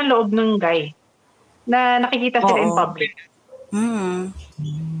lakas din ng loob ng guy na nakikita sila in public.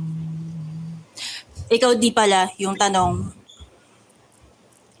 Ikaw di pala yung tanong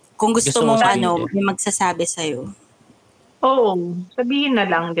kung gusto mong may magsasabi sa'yo. Oo. Sabihin na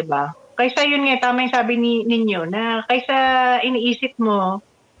lang, di ba? Kaysa yun nga, tama yung sabi ninyo na kaysa iniisip mo,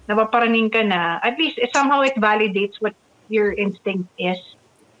 napaparaning ka na, at least somehow it validates what your instinct is.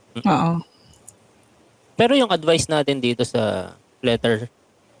 Oo. Pero yung advice natin dito sa letter,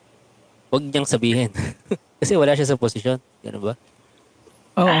 huwag niyang sabihin. Kasi wala siya sa posisyon. Ganun ba?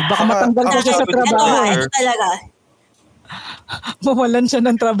 Oo, baka matanggal ko siya sa trabaho. Ito talaga. Mawalan siya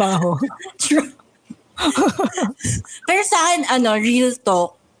ng trabaho. Pero sa akin, real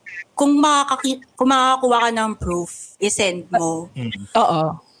talk, kung makakakuha ka ng proof, isend mo. Oo.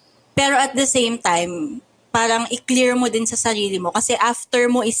 Pero at the same time, parang i-clear mo din sa sarili mo kasi after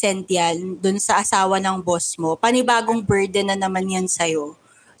mo isend yan dun sa asawa ng boss mo, panibagong burden na naman yan sa'yo.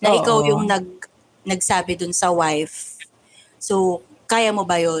 Na ikaw yung nagsabi dun sa wife. So, kaya mo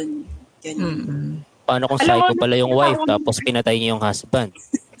ba yun? Paano kung psycho pala yung wife tapos pinatay niya yung husband?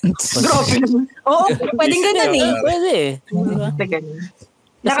 Oo, pwedeng ganun eh. Pwede.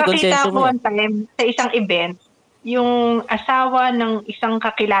 Nakakita ko one time sa isang event, yung asawa ng isang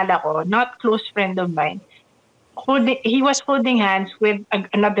kakilala ko, not close friend of mine, he was holding hands with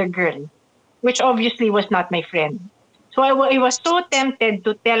another girl, which obviously was not my friend. So I was so tempted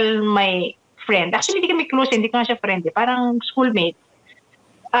to tell my friend, actually hindi kami close, hindi ko nga siya friend, parang schoolmate.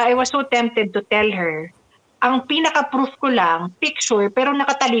 I was so tempted to tell her, ang pinaka-proof ko lang, picture, pero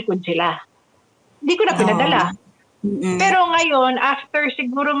nakatalikod sila. Hindi ko na pinadala. Pero ngayon, after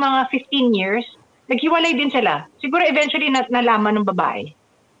siguro mga 15 years, naghiwalay din sila. Siguro eventually nalaman ng babae.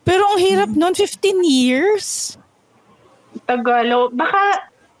 Pero ang hirap nun, 15 years? Tagalo. Baka,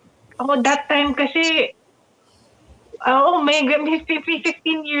 that time kasi, may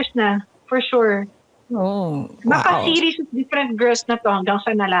 15 years na, for sure. Oh, Baka series of different girls na to hanggang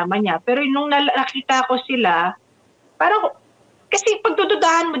sa nalaman niya. Pero nung nakita ko sila, parang, kasi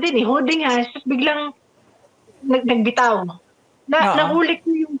pagdududahan mo din holding hands, tapos biglang nagbitaw. Nahuli ko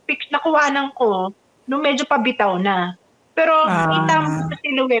yung pics, nakuhanan ko, nung medyo pabitaw na. Pero kita mo sa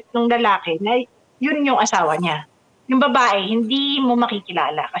silhouette ng lalaki na yun yung asawa niya. Yung babae, hindi mo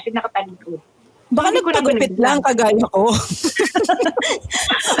makikilala kasi nakatalikod. Baka nagpagupit lang kagaya ko.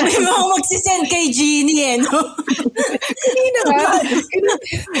 May mga magsisend kay Jeannie no?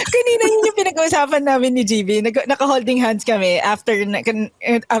 Kanina yun yung pinag-uusapan namin ni GB. Naka-holding hands kami after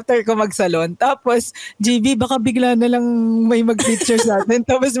ko mag-salon. Tapos, GB, baka bigla na lang may mag-picture sa atin.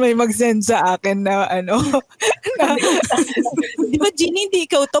 Tapos may mag-send sa akin na di ba, Jeannie, hindi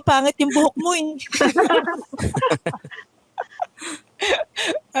ikaw to. Pangit yung buhok mo eh.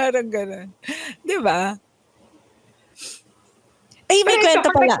 Parang gano'n. Di ba? Ay, may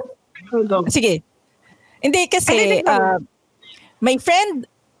kwento pala. Sige. Hindi, kasi may friend,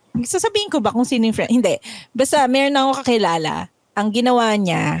 sasabihin ko ba kung sino yung friend? Hindi. Basta, meron akong kakilala. Ang ginawa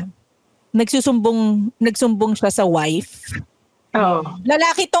niya, nagsumbong siya sa wife.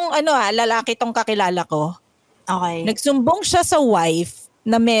 Lalaki tong kakilala ko. Okay. Nagsumbong siya sa wife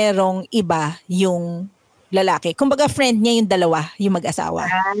na merong iba yung lalaki. Kumbaga friend niya yung dalawa, yung mag-asawa.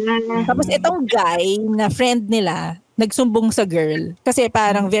 Tapos itong guy na friend nila, nagsumbong sa girl. Kasi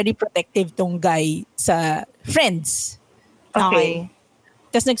parang very protective tong guy sa friends. Okay.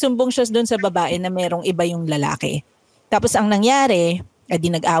 Tapos nagsumbong siya doon sa babae na merong iba yung lalaki. Tapos ang nangyari, di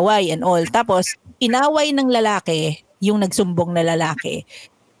nag-away and all. Tapos inaway ng lalaki yung nagsumbong na lalaki.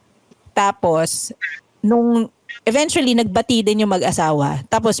 Tapos nung eventually, nagbati din yung mag-asawa.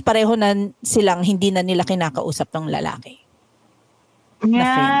 Tapos, pareho na silang hindi na nila kinakausap ng lalaki.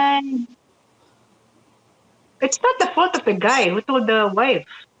 Yan. It's not the fault of the guy who told the wife.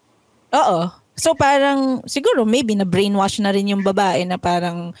 Oo. So, parang, siguro, maybe na-brainwash na rin yung babae na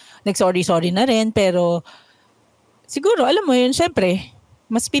parang nag-sorry-sorry na rin. Pero, siguro, alam mo yun, syempre,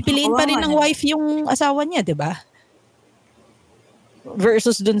 mas pipiliin pa rin ng wife yung asawa niya, di ba?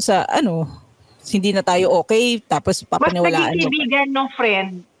 Versus dun sa, hindi na tayo okay, tapos papaniwalaan mo. Mas naging kaibigan ng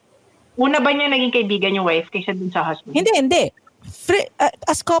friend Una ba niya naging kaibigan yung wife kaysa dun sa husband? Hindi.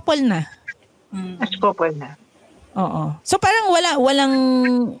 As couple na. As couple na. Oo. So parang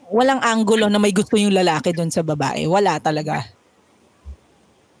walang angulo na may gusto yung lalaki doon sa babae. Wala talaga.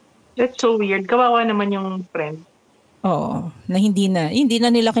 That's so weird. Kawawa naman yung friend. Oo. Na hindi na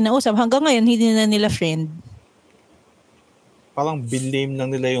nila kinausap. Hanggang ngayon, hindi na nila friend. Parang blame lang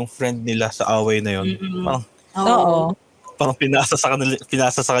nila yung friend nila sa away na yun. Parang, Oo. Parang pinasa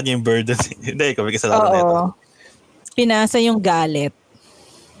sa kanya yung burden. Hindi, ikaw may kasalanan nito. Pinasa yung galit.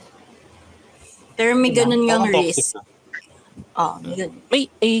 Pero may ganun yung Parang risk. May ganun.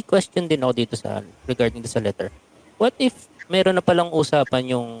 May question din ako dito regarding sa letter. What if meron na palang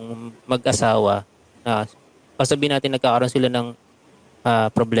usapan yung mag-asawa na sabihin natin nagkakaroon sila ng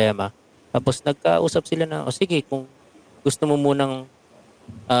problema. Tapos nagkausap sila na, sige, kung gusto mo munang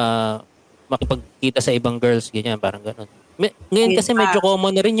makipagkita sa ibang girls, ganyan, parang ganun. Ngayon kasi medyo common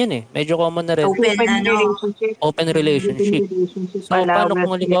na rin yan eh. Medyo common na rin. Open relationship. So, paano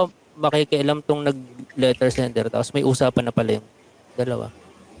kung halimbawa makikialam tong nag-letter sender tapos may usapan na pala yung dalawa?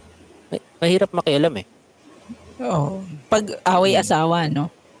 Mahirap makialam eh. Oo. Pag away-asawa,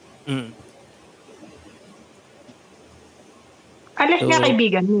 no? Alas nga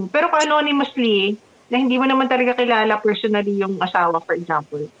kaibigan mo. Pero kung anonymously, na hindi mo naman talaga kilala personally yung asawa, for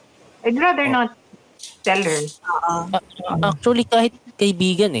example, I'd rather not tell her. Actually, kahit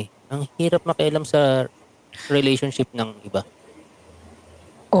kaibigan eh. Ang hirap makialam sa relationship ng iba.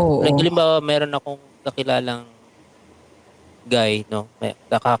 Oo. Like, halimbawa, meron akong kakilalang guy, no?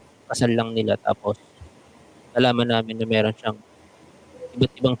 Kakasal lang nila, tapos alaman namin na meron siyang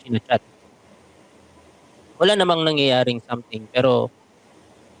iba't ibang sinachat. Wala namang nangyayaring something, pero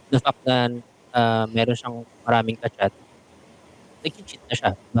the fact na meron siyang maraming kachat, nag-cheat na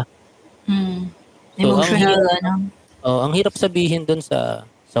siya, diba? Emotional, ang hirap sabihin dun sa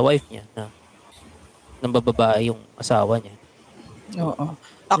wife niya na nang bababae yung asawa niya. Oo.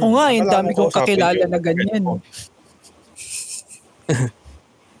 Ako nga, yung dami kong kakilala na ganyan.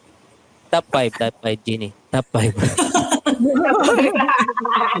 Top 5, Ginny. Top 5.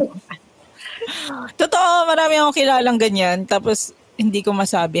 Totoo, marami akong kilalang ganyan. Tapos, hindi ko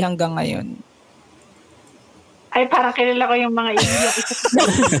masabi hanggang ngayon. Ay, parang kilala ko yung mga iiyak.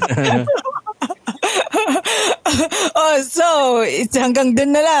 It's hanggang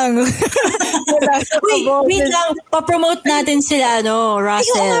dun na lang. Wait lang. Pa-promote natin sila,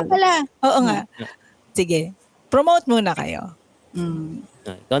 Russell. Ikaw nga pala. Oo nga. Sige. Promote muna kayo.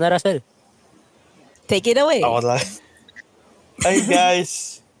 Ikaw na, Russell. Take it away. Ako lang. Hi,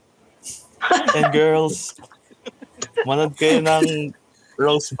 guys. And girls. Manood kayo ng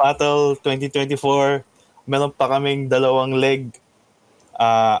Rose Battle 2024. Meron pa kaming 2 leg.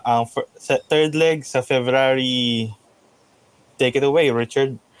 Ang third leg sa February. Take it away,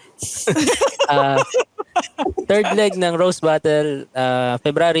 Richard. Third leg ng Rose Battle,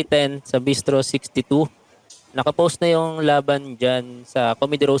 February 10 sa Bistro 62. Nakapost na yung laban dyan sa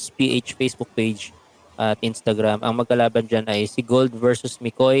Comedy Rose PH Facebook page at Instagram. Ang magkalaban dyan ay si Gold versus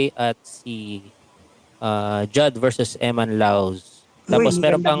Mikoy at si Judd versus Eman Laos. Tapos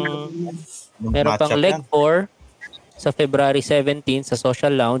meron pang leg 4 sa February 17 sa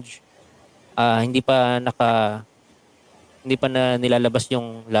Social Lounge. Hindi pa na nilalabas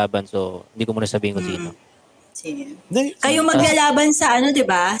yung laban, so hindi ko muna sabihin kung sino. Sige. Kayo maglalaban sa di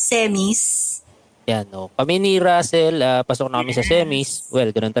ba? Semis. Yan, no. Kami ni Russell, pasok na kami sa semis.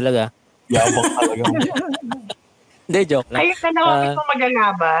 Well, ganoon talaga. Yabang talaga. Hindi, joke lang. Ayun na naman kung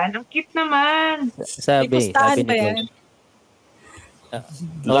maglalaban. Ang cute naman. Sabi ni Coach.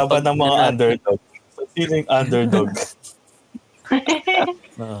 Laban ng mga underdog. Sino yung underdog?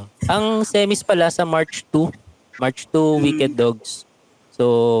 Ang semis pala sa March 2. March 2, Wicked Dogs.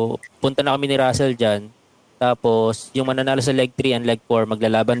 So, punta na kami ni Russell dyan. Tapos, yung mananalo sa leg 3 and leg 4,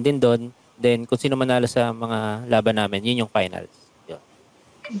 maglalaban din doon. Then, kung sino manalo sa mga laban namin, yun yung finals. Yun.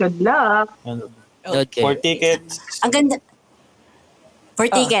 Good luck. Okay. For tickets. Ang ganda. For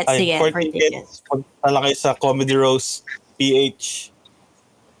tickets, sige. For tickets. Punta lang kayo sa Comedy Rose PH.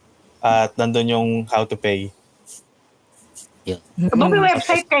 At nandun yung how to pay. Yeah. May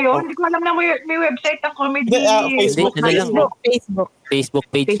website kayo? Hindi ko alam na may website ang comedy. Facebook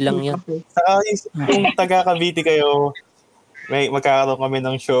page lang yan. Saka kung taga Cavite kayo, magkakaroon kami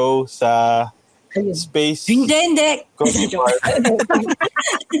ng show sa Space. Hindi. Coffee Bar.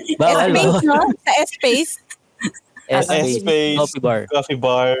 Bawal. Sa S-Space. S-Space. Coffee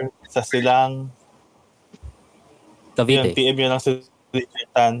Bar. Sa Silang. Cavite. PM yun lang sa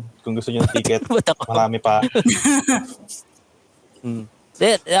Richard. Kung gusto nyo ng ticket, marami pa.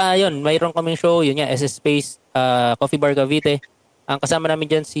 Yun, mayroon kaming show, yun nga, SS Space, Coffee Bar Cavite. Ang kasama namin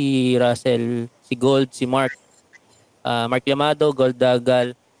dyan si Russell, si Gold, si Mark. Mark Yamado, Gold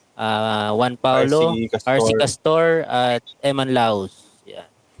Dagal, Juan Paulo, RC Castor, at Eman Laos. Yan.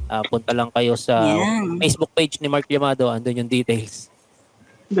 Punta lang kayo sa Facebook page ni Mark Yamado. Andun yung details.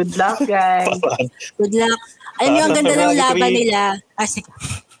 Good luck, guys. Good luck. Alam niyo, ang ganda ng laban nila.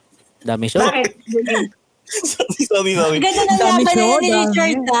 Dami show. Bakit? sorry. Ang ganda ng laban nila ni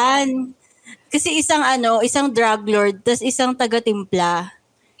Richard Tan. Kasi isang drug lord, tas isang taga-timpla.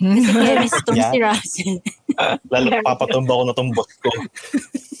 Kasi chemist tong si Russell. Lalo papatumba ko na tong boss ko.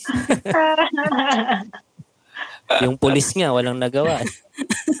 Yung pulis nga, walang nagawa.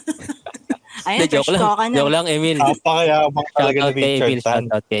 Ayun, joke lang, Emil. Napakayabang talaga ni Richard Tan.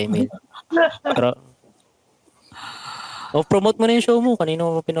 Shoutout kay Emil. Pero, promote mo na yung show mo.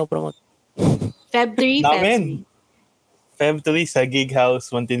 Kanino mo pinopromote? Feb 3. Feb 3 sa Gig House,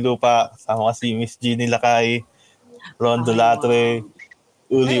 Muntinlupa. Kasama kasi Miss Jeannie Lakay, Ron Dolatre,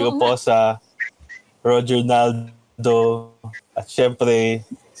 Uli Oposa, Roger Naldo, at syempre,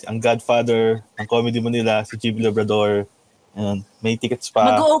 ang Godfather ng Comedy Manila, si Chibi Labrador. Ayan, may tickets pa.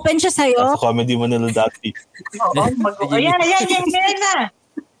 Mag-open siya sa'yo? Sa comedymanila.p. Oo, Yan na.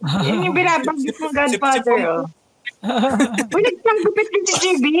 Yan yung binabanggit ng Godfather. Uy, nagpanggupit din si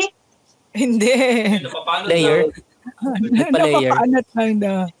JB? Hindi. Layer. Napapanat lang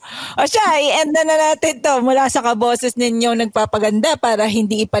na. O siya, i-end na natin to. Mula sa kaboses ninyo nagpapaganda para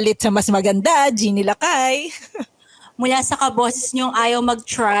hindi ipalit sa mas maganda, Jeannie Lakay. Mula sa kaboses nyong ayaw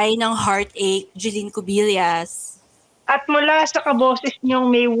mag-try ng heartache, Jeline Cubillas. At mula sa kaboses niyong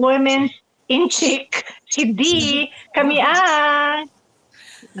may women's in chick, si D, kami ang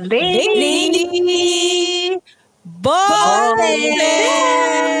Lady Bosses!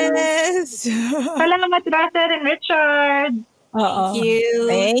 Salamat, Russell and Richard.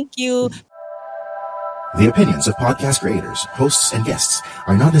 Thank you. The opinions of podcast creators, hosts, and guests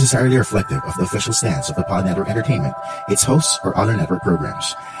are not necessarily reflective of the official stance of the Pod Network Entertainment, its hosts, or other network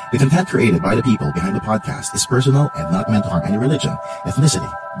programs. The content created by the people behind the podcast is personal and not meant to harm any religion, ethnicity,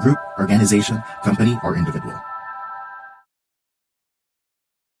 group, organization, company, or individual.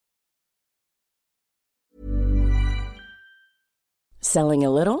 Selling a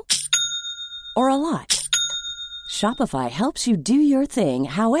little or a lot? Shopify helps you do your thing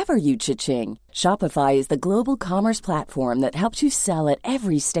however you cha-ching. Shopify is the global commerce platform that helps you sell at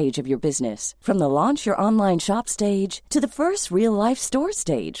every stage of your business. From the launch your online shop stage to the first real-life store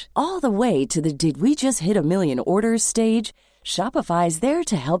stage, all the way to the did we just hit a million orders stage. Shopify is there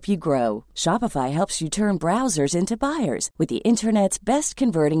to help you grow. Shopify helps you turn browsers into buyers with the internet's best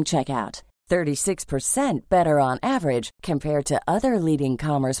converting checkout. 36% better on average compared to other leading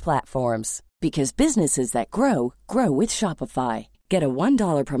commerce platforms. Because businesses that grow, grow with Shopify. Get a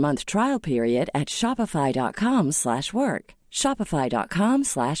 $1 per month trial period at shopify.com/work.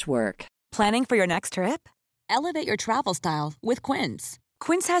 Shopify.com/work. Planning for your next trip? Elevate your travel style with Quince.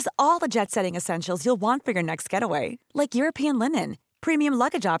 Quince has all the jet-setting essentials you'll want for your next getaway, like European linen, premium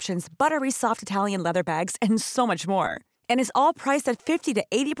luggage options, buttery soft Italian leather bags, and so much more. And is all priced at 50 to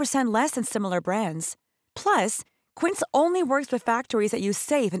 80% less than similar brands. Plus, Quince only works with factories that use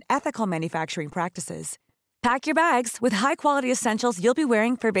safe and ethical manufacturing practices. Pack your bags with high-quality essentials you'll be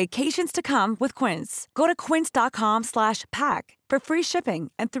wearing for vacations to come with Quince. Go to quince.com/pack for free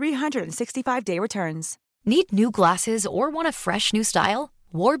shipping and 365-day returns. Need new glasses or want a fresh new style?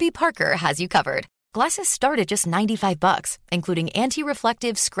 Warby Parker has you covered. Glasses start at just $95, including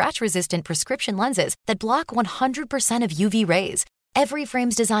anti-reflective, scratch-resistant prescription lenses that block 100% of UV rays. Every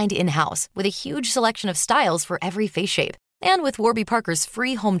frame's designed in-house with a huge selection of styles for every face shape. And with Warby Parker's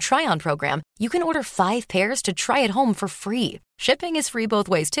free home try-on program, you can order 5 pairs to try at home for free. Shipping is free both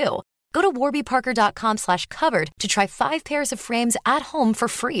ways, too. Go to warbyparker.com/covered to try 5 pairs of frames at home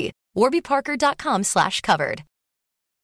for free. warbyparker.com/covered.